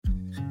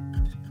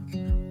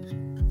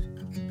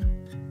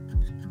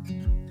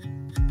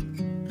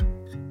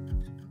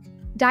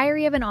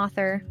Diary of an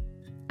Author.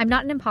 I'm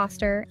not an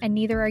imposter, and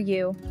neither are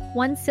you.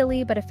 One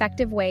silly but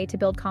effective way to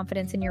build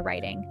confidence in your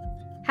writing.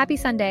 Happy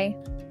Sunday.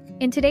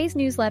 In today's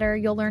newsletter,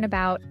 you'll learn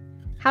about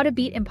how to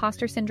beat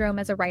imposter syndrome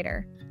as a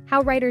writer,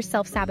 how writers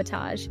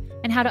self-sabotage,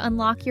 and how to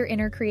unlock your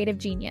inner creative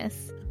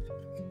genius.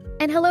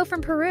 And hello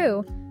from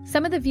Peru.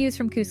 Some of the views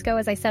from Cusco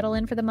as I settle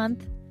in for the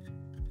month.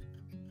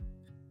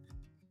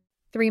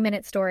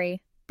 3-minute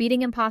story.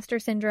 Beating imposter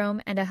syndrome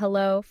and a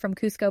hello from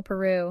Cusco,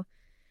 Peru.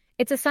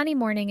 It's a sunny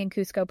morning in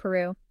Cusco,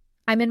 Peru.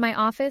 I'm in my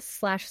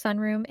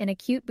office/sunroom in a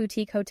cute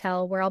boutique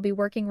hotel where I'll be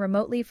working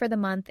remotely for the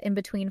month in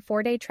between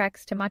 4-day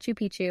treks to Machu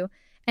Picchu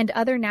and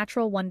other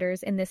natural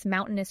wonders in this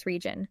mountainous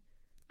region.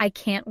 I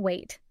can't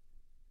wait.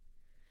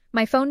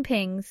 My phone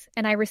pings,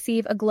 and I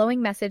receive a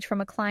glowing message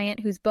from a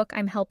client whose book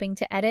I'm helping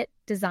to edit,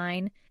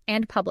 design,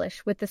 and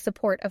publish with the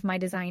support of my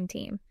design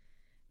team.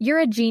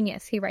 "You're a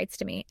genius," he writes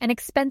to me. "An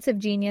expensive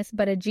genius,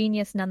 but a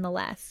genius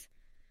nonetheless."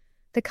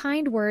 The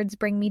kind words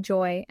bring me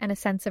joy and a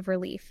sense of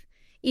relief.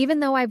 Even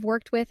though I've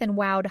worked with and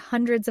wowed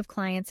hundreds of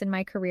clients in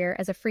my career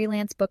as a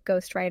freelance book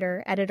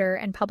ghostwriter, editor,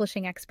 and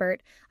publishing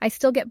expert, I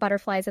still get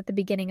butterflies at the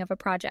beginning of a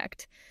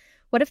project.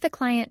 What if the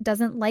client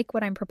doesn't like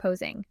what I'm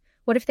proposing?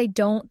 What if they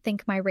don't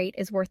think my rate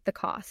is worth the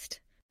cost?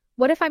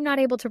 What if I'm not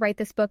able to write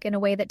this book in a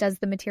way that does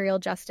the material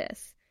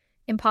justice?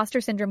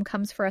 Imposter syndrome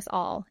comes for us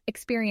all.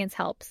 Experience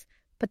helps,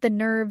 but the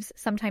nerves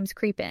sometimes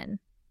creep in.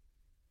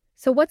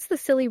 So what's the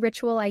silly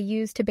ritual I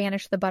use to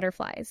banish the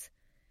butterflies?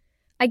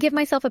 I give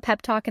myself a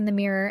pep talk in the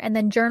mirror and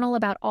then journal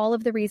about all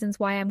of the reasons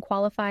why I'm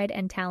qualified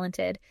and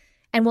talented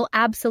and will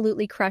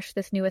absolutely crush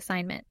this new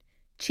assignment.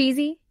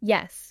 Cheesy?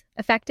 Yes.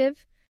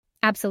 Effective?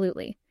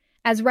 Absolutely.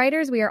 As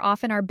writers, we are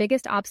often our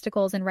biggest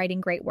obstacles in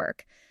writing great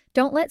work.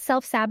 Don't let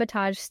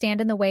self-sabotage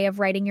stand in the way of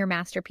writing your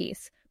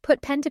masterpiece.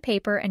 Put pen to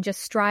paper and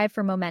just strive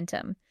for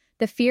momentum.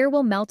 The fear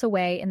will melt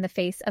away in the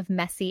face of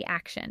messy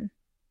action.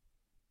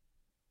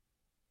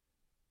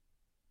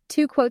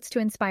 2 quotes to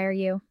inspire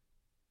you.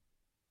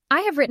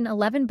 I have written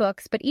 11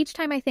 books, but each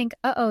time I think,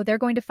 they're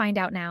going to find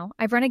out now.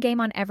 I've run a game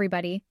on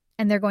everybody,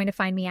 and they're going to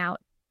find me out.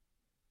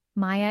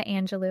 Maya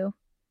Angelou.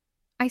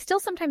 I still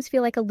sometimes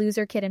feel like a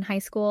loser kid in high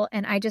school,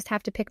 and I just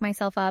have to pick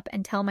myself up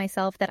and tell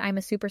myself that I'm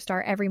a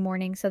superstar every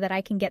morning so that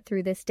I can get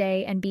through this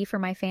day and be for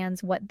my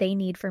fans what they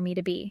need for me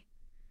to be.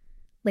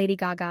 Lady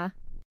Gaga.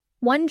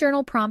 One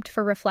journal prompt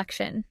for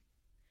reflection.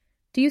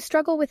 Do you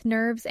struggle with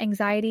nerves,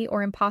 anxiety,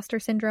 or imposter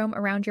syndrome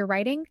around your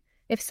writing?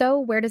 If so,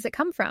 where does it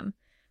come from?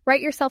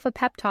 Write yourself a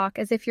pep talk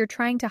as if you're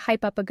trying to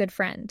hype up a good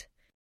friend.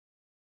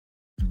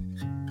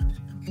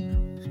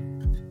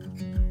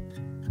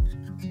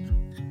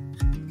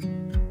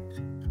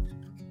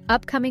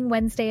 Upcoming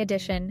Wednesday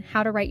edition,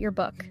 How to Write Your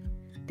Book.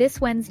 This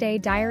Wednesday,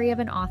 Diary of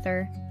an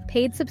Author,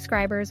 paid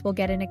subscribers will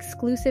get an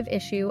exclusive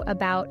issue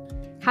about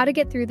how to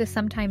get through the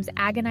sometimes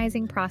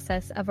agonizing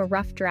process of a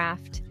rough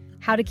draft,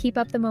 how to keep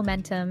up the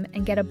momentum,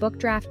 and get a book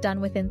draft done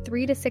within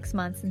 3 to 6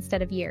 months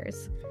instead of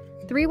years.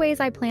 3 ways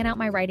I plan out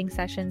my writing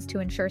sessions to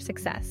ensure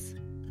success.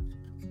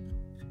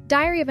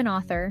 Diary of an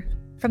Author,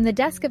 from the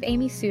desk of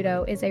Amy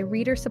Sudo, is a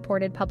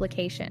reader-supported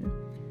publication.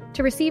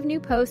 To receive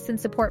new posts and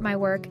support my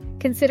work,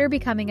 consider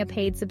becoming a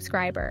paid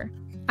subscriber.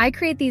 I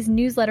create these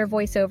newsletter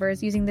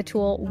voiceovers using the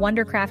tool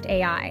Wondercraft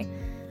AI,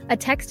 a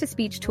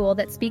text-to-speech tool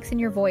that speaks in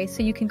your voice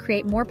so you can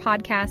create more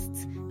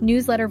podcasts,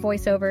 newsletter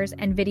voiceovers,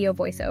 and video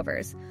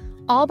voiceovers,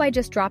 all by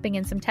just dropping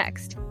in some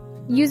text.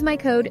 Use my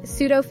code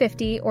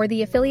SUDO50 or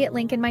the affiliate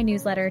link in my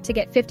newsletter to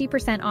get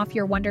 50% off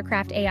your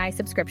Wondercraft AI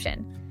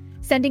subscription.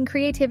 Sending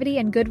creativity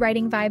and good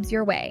writing vibes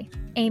your way.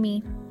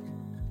 Amy.